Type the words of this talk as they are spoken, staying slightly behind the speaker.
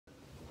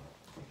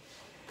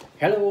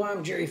Hello,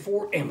 I'm Jerry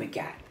Ford, and we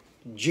got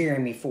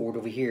Jeremy Ford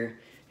over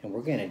here, and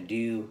we're gonna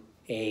do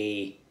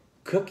a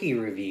cookie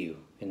review.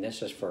 And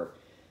this is for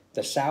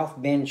the South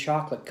Bend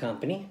Chocolate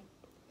Company.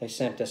 They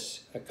sent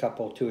us a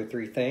couple, 2 or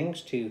 3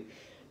 things to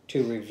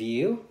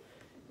review.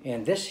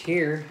 And this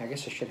here, I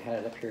guess I should have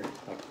had it up here,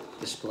 like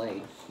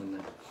displayed when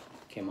that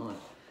came on.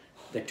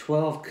 The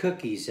 12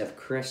 Cookies of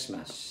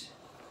Christmas.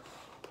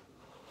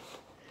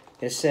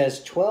 It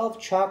says 12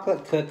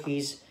 chocolate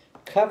cookies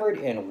covered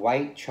in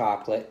white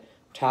chocolate,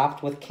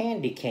 topped with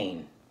candy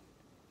cane.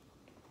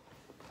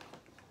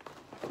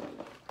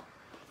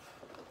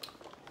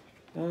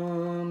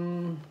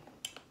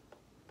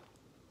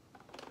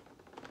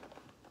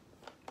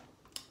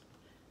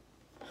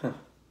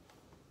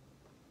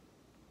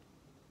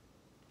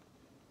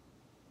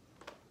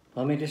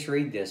 Let me just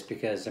read this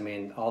because, I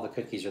mean, all the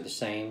cookies are the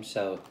same,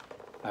 so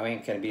I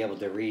ain't going to be able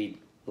to read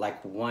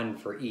like one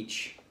for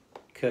each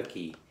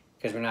cookie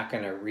because we're not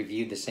going to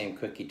review the same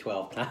cookie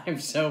 12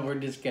 times. So we're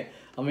just going to,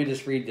 let me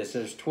just read this.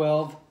 There's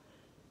 12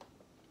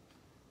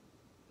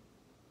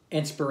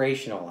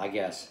 inspirational, I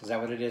guess. Is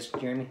that what it is,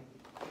 Jeremy?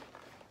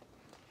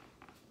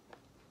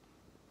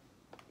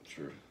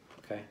 Sure.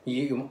 Okay.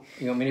 You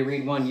want me to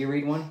read one? You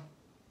read one?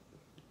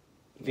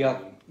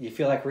 You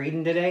feel like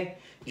reading today?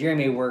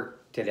 Jeremy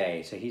worked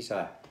today, so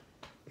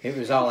it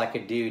was all I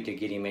could do to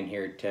get him in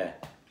here to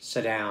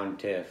sit down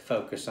to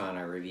focus on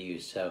our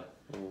reviews. So,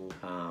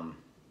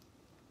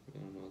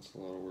 that's a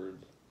lot of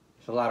words.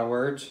 It's a lot of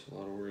words? A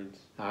lot of words.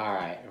 All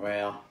right,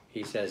 well,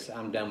 he says,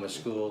 I'm done with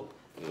school.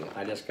 Yeah.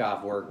 I just got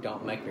off work.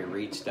 Don't make me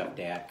read stuff,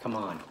 Dad. Come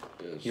on.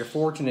 Yes. You're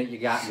fortunate you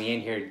got me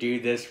in here to do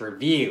this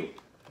review.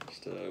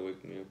 Just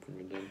wake me up when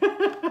you're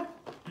done.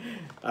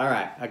 All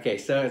right, okay,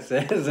 so it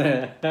says,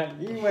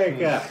 you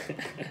wake up.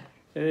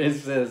 It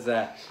says,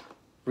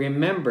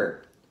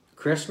 remember,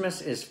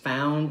 Christmas is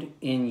found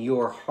in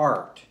your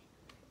heart,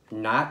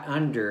 not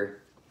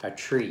under a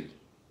tree.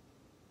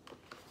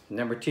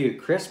 Number 2,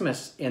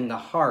 Christmas in the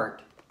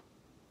heart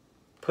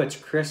puts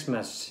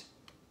Christmas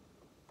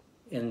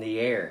in the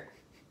air.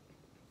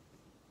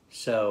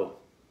 So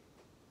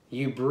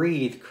you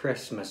breathe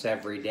Christmas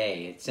every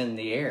day. It's in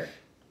the air.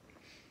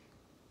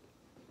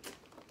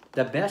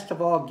 The best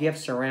of all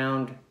gifts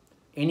around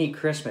any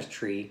Christmas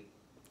tree,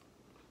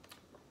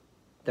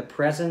 the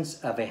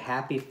presence of a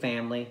happy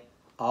family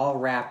all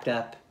wrapped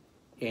up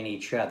in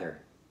each other.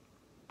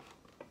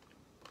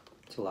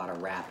 It's a lot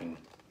of wrapping.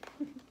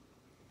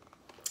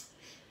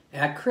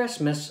 At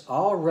Christmas,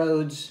 all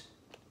roads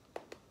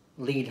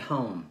lead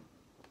home.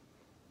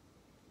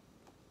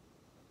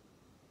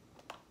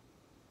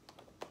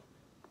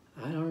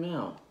 I don't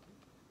know.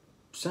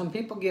 Some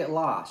people get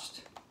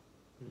lost,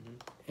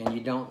 and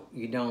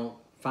you don't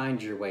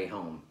find your way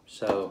home.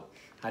 So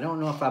I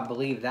don't know if I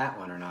believe that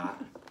one or not.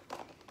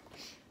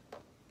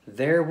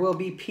 There will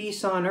be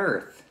peace on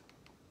earth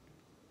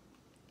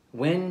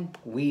when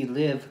we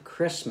live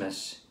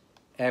Christmas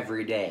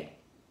every day.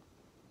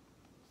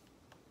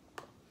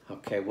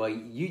 Okay, well,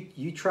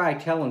 you try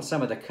telling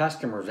some of the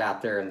customers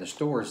out there in the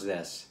stores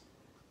this,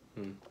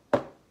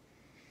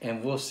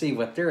 and we'll see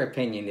what their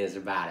opinion is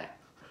about it.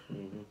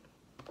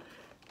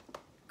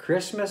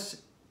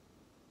 Christmas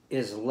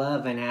is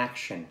love in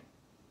action.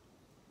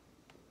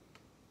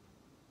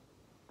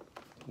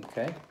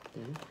 Okay?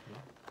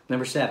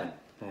 Number 7.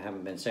 I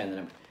haven't been saying the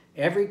number.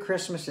 Every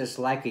Christmas is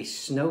like a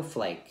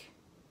snowflake,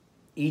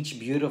 each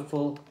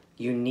beautiful,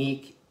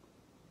 unique,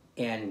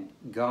 and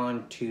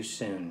gone too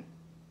soon.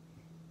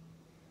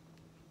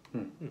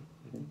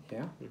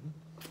 Yeah.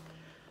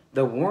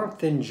 The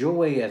warmth and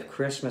joy of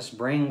Christmas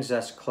brings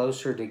us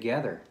closer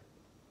together.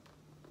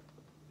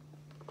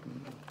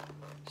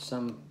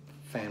 Some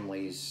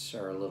families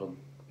are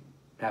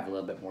have a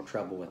little bit more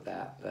trouble with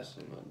that. But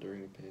not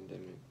during a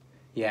pandemic.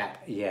 Yeah.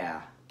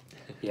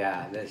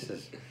 This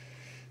is.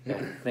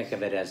 Think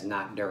of it as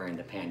not during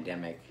the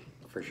pandemic,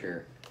 for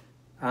sure.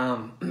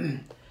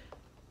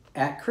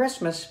 At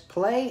Christmas,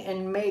 play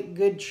and make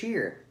good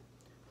cheer,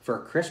 for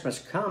Christmas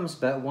comes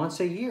but once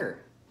a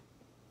year.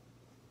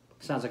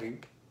 Sounds like a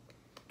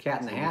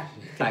Cat in the Hat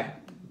type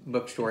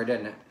bookstore,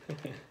 doesn't it?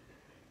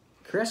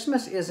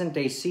 Christmas isn't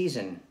a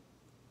season,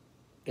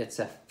 it's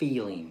a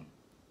feeling.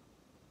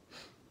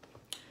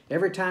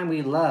 Every time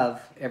we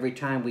love, every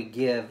time we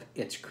give,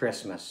 it's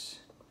Christmas.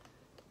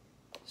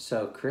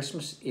 So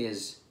Christmas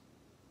is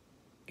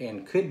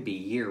and could be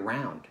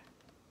year-round,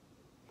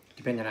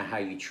 depending on how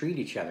you treat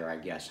each other, I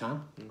guess, huh?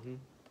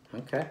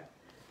 Okay.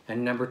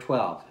 And number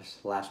 12, this is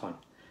the last one.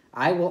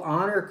 I will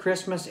honor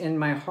Christmas in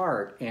my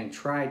heart and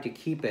try to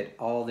keep it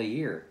all the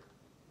year.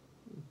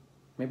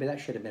 Maybe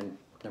that should have been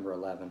number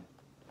 11.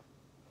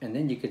 And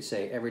then you could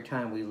say, every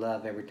time we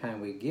love, every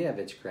time we give,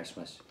 it's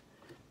Christmas.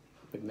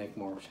 Would make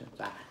more sense.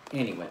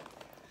 Anyway,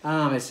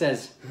 it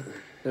says,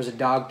 there's a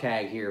dog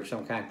tag here of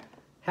some kind.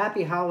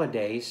 Happy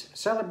holidays.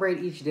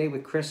 Celebrate each day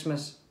with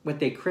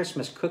a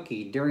Christmas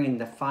cookie during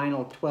the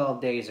final 12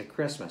 days of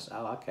Christmas.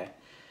 Oh, okay.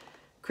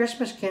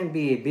 Christmas can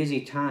be a busy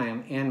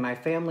time, and my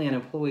family and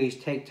employees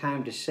take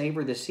time to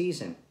savor the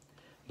season.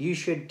 You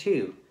should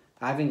too.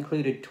 I've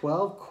included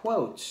 12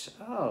 quotes.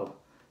 Oh,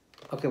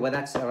 okay. Well,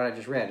 that's what I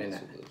just read,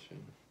 isn't it?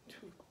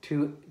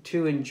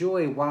 To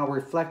enjoy while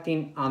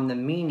reflecting on the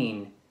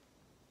meaning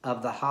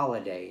of the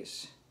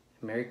holidays.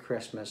 Merry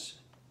Christmas.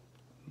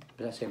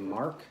 Did I say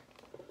Mark?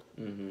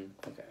 Mm-hmm.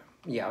 Okay.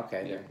 Yeah,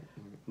 okay. Yeah. There.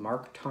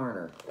 Mark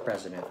Tarner,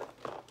 president.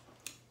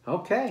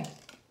 Okay.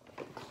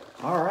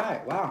 All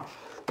right. Wow.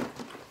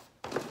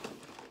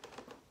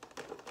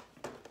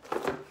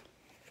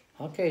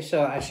 Okay,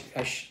 so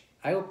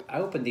I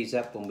opened these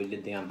up when we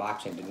did the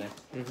unboxing, didn't I?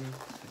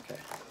 Mm-hmm. Okay.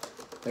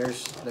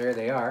 There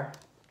they are.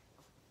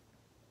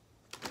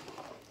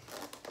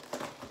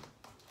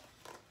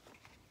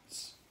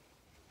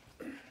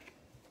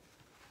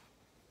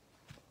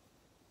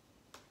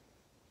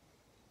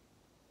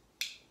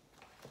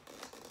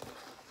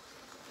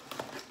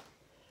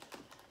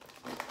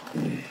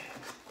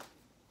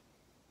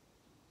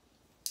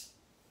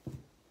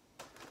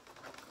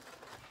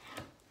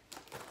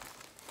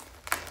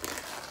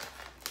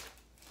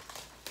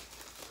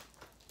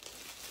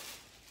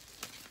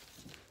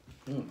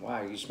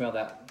 Wow, you smell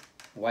that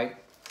white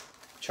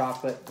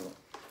chocolate,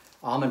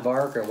 almond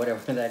bark, or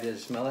whatever that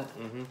is. Smell it?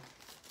 Mm-hmm.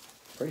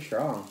 Pretty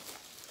strong.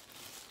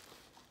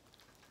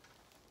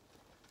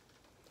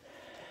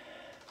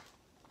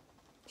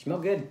 Smell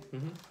good.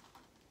 Mm-hmm.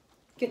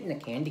 Getting the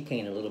candy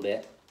cane a little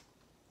bit.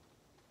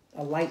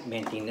 A light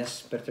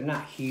mintiness, but they're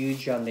not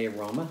huge on the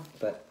aroma,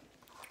 but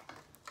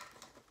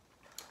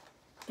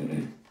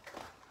they're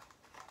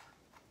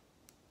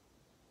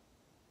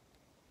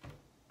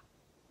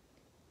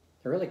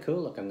really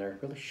cool looking. They're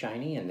really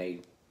shiny, and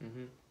they...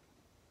 Mm-hmm.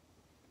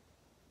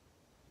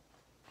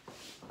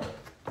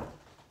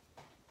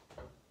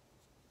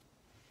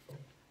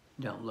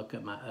 Don't look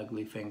at my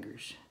ugly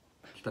fingers.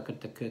 Just look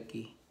at the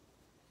cookie.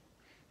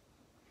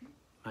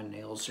 My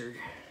nails are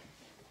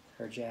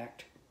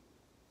jacked.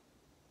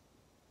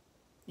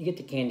 You get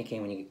the candy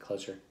cane when you get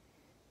closer.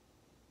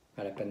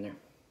 Right up in there.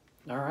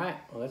 All right,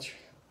 well, let's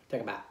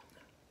take a bite.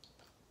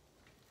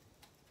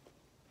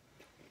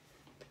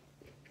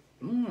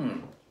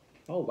 Mmm.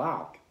 Oh,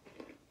 wow.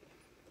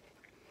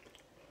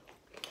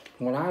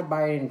 When I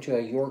bite into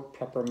a York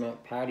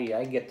peppermint patty,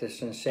 I get the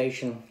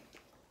sensation.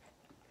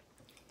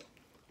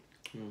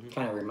 Mm-hmm.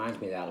 Kind of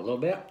reminds me of that a little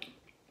bit.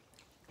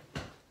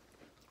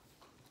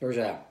 There's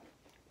a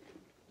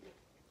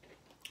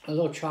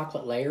little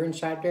chocolate layer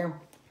inside there.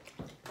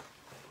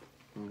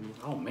 Mm-hmm.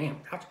 Oh man,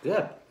 that's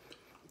good.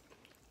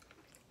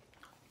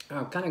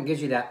 Kind of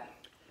gives you that,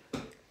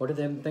 what are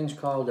them things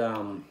called?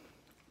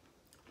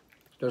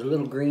 Those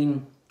little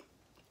green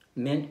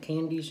mint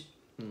candies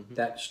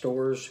that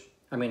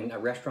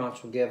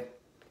restaurants will give.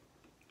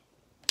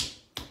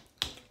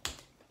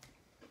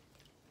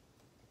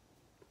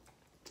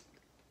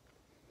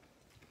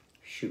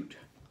 Shoot,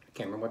 I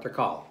can't remember what they're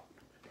called.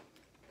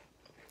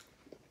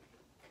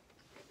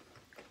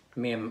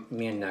 Me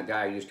and a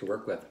guy I used to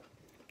work with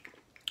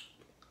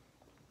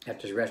at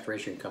this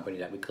restoration company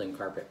that we clean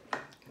carpet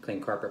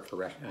for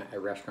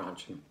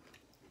restaurants, and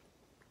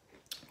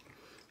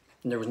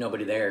there was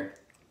nobody there,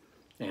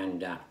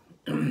 and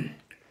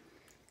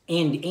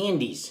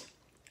Andes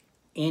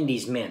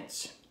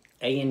mints,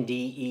 ANDES.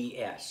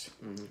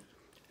 Mm-hmm.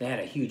 They had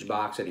a huge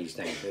box of these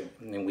things,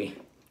 and then we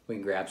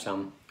grabbed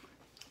some,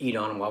 eat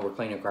on them while we're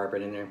cleaning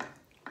carpet in there.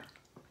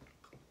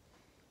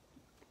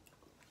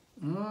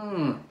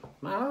 Mmm,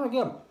 really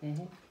good.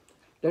 Mm-hmm.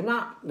 They're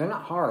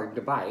not hard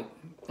to bite.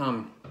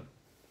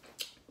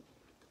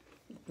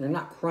 They're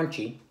not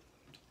crunchy.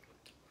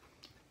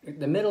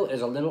 The middle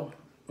is a little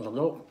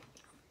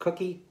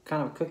cookie,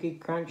 kind of cookie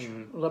crunch,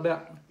 a little bit.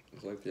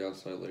 It's like the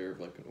outside layer of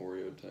like an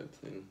Oreo type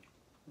thing.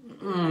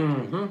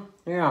 Mm-hmm.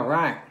 Yeah,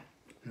 right.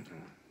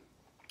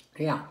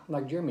 Yeah,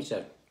 like Jeremy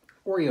said,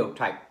 Oreo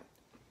type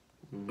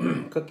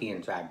cookie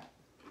inside.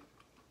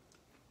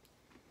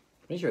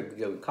 These are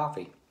good with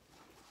coffee.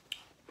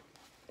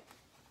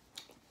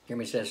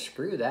 Jeremy says,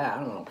 screw that,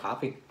 I don't know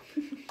coffee.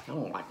 I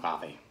don't like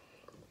coffee.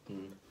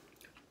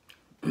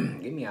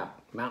 Give me a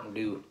Mountain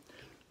Dew,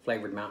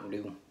 flavored Mountain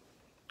Dew.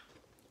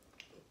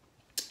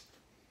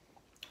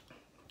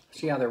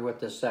 See how they're with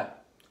this,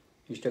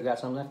 you still got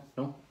some left?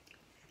 No?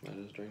 I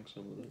just drank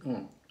some of it.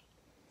 Mm.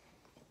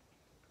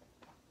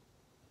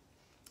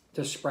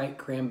 The Sprite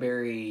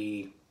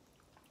cranberry,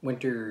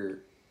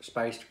 winter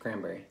spiced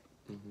cranberry,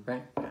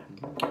 right? Yeah.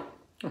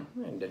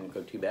 It didn't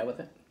go too bad with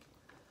it.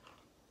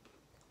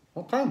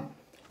 Okay.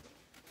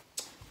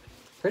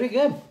 Pretty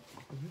good.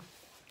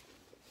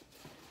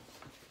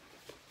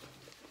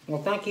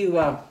 Well, thank you,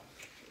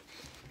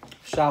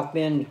 South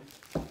Bend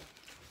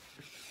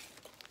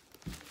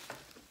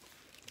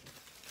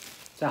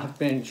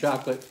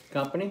Chocolate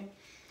Company.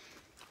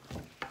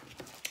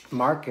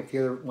 Mark, if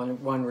you're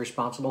one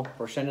responsible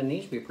for sending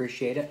these, we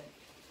appreciate it.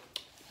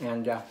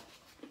 And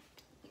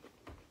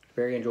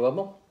very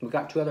enjoyable. We've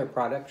got 2 other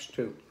products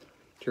to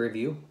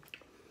review.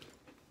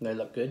 They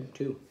look good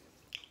too.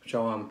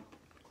 So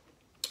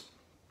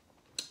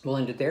we'll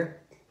end it there.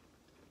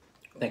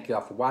 Thank you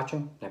all for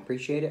watching. I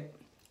appreciate it.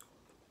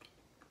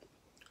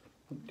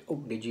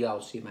 Oh, can you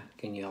all see my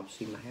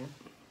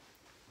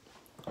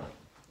hat?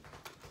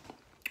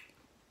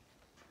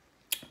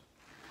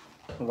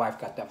 My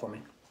wife got that for me.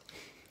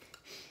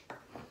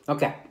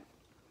 Okay.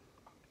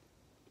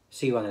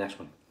 See you on the next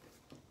one.